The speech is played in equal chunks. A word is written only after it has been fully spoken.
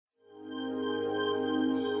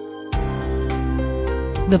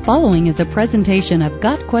The following is a presentation of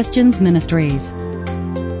Got Questions Ministries.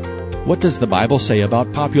 What does the Bible say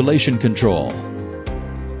about population control?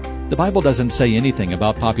 The Bible doesn't say anything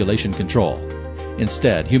about population control.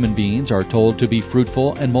 Instead, human beings are told to be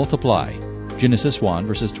fruitful and multiply. Genesis 1,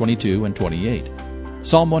 verses 22 and 28.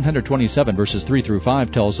 Psalm 127, verses 3 through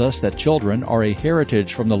 5 tells us that children are a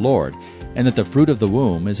heritage from the Lord, and that the fruit of the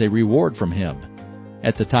womb is a reward from Him.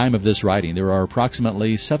 At the time of this writing, there are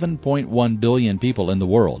approximately 7.1 billion people in the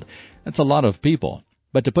world. That's a lot of people.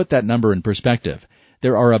 But to put that number in perspective,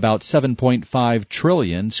 there are about 7.5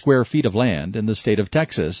 trillion square feet of land in the state of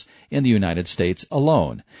Texas in the United States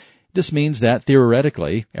alone. This means that,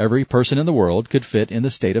 theoretically, every person in the world could fit in the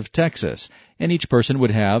state of Texas, and each person would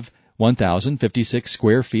have 1,056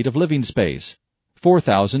 square feet of living space,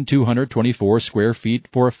 4,224 square feet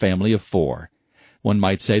for a family of four. One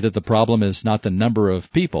might say that the problem is not the number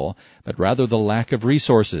of people, but rather the lack of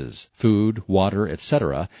resources, food, water,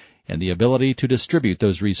 etc., and the ability to distribute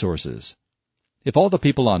those resources. If all the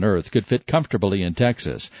people on Earth could fit comfortably in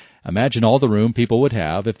Texas, imagine all the room people would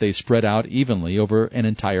have if they spread out evenly over an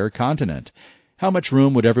entire continent. How much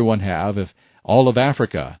room would everyone have if all of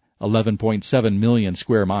Africa, 11.7 million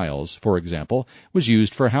square miles, for example, was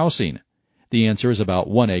used for housing? The answer is about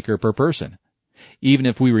 1 acre per person. Even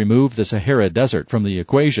if we remove the Sahara Desert from the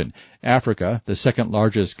equation, Africa, the second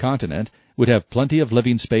largest continent, would have plenty of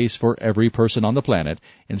living space for every person on the planet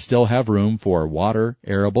and still have room for water,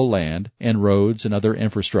 arable land, and roads and other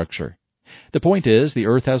infrastructure. The point is, the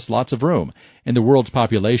Earth has lots of room, and the world's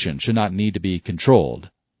population should not need to be controlled.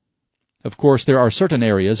 Of course, there are certain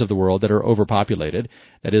areas of the world that are overpopulated.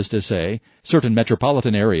 That is to say, certain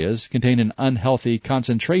metropolitan areas contain an unhealthy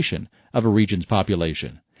concentration of a region's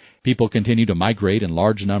population. People continue to migrate in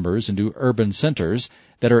large numbers into urban centers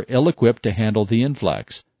that are ill-equipped to handle the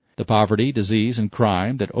influx. The poverty, disease, and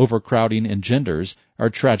crime that overcrowding engenders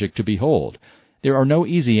are tragic to behold. There are no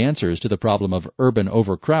easy answers to the problem of urban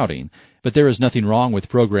overcrowding, but there is nothing wrong with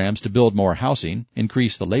programs to build more housing,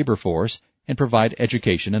 increase the labor force, and provide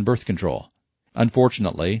education and birth control.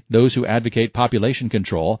 Unfortunately, those who advocate population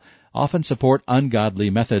control often support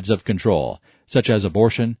ungodly methods of control, such as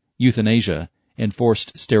abortion, euthanasia, and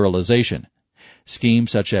forced sterilization. Schemes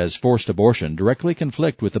such as forced abortion directly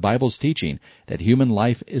conflict with the Bible's teaching that human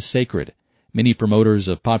life is sacred. Many promoters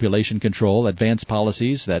of population control advance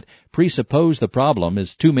policies that presuppose the problem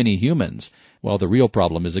is too many humans, while the real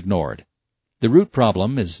problem is ignored. The root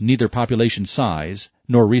problem is neither population size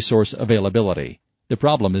nor resource availability. The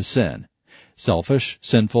problem is sin. Selfish,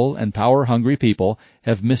 sinful, and power-hungry people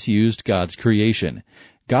have misused God's creation.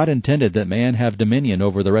 God intended that man have dominion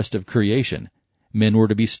over the rest of creation. Men were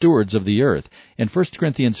to be stewards of the earth, and 1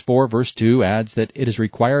 Corinthians 4 verse 2 adds that it is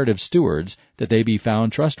required of stewards that they be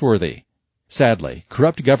found trustworthy. Sadly,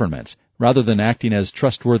 corrupt governments, rather than acting as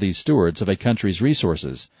trustworthy stewards of a country's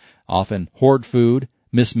resources, often hoard food,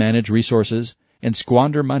 mismanage resources, and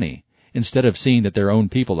squander money, instead of seeing that their own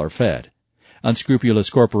people are fed. Unscrupulous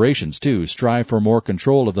corporations, too, strive for more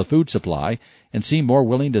control of the food supply and seem more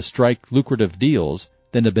willing to strike lucrative deals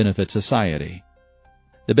than to benefit society.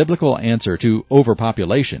 The biblical answer to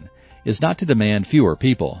overpopulation is not to demand fewer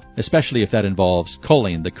people, especially if that involves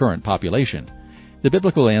culling the current population. The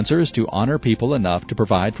biblical answer is to honor people enough to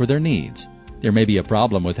provide for their needs. There may be a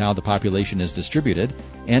problem with how the population is distributed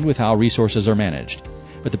and with how resources are managed,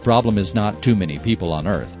 but the problem is not too many people on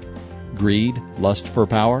earth. Greed, lust for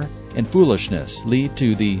power, and foolishness lead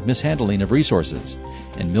to the mishandling of resources,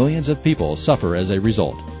 and millions of people suffer as a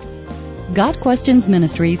result. Got Questions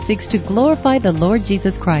Ministry seeks to glorify the Lord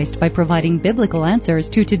Jesus Christ by providing biblical answers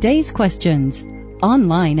to today's questions.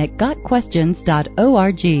 Online at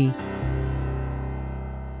gotquestions.org.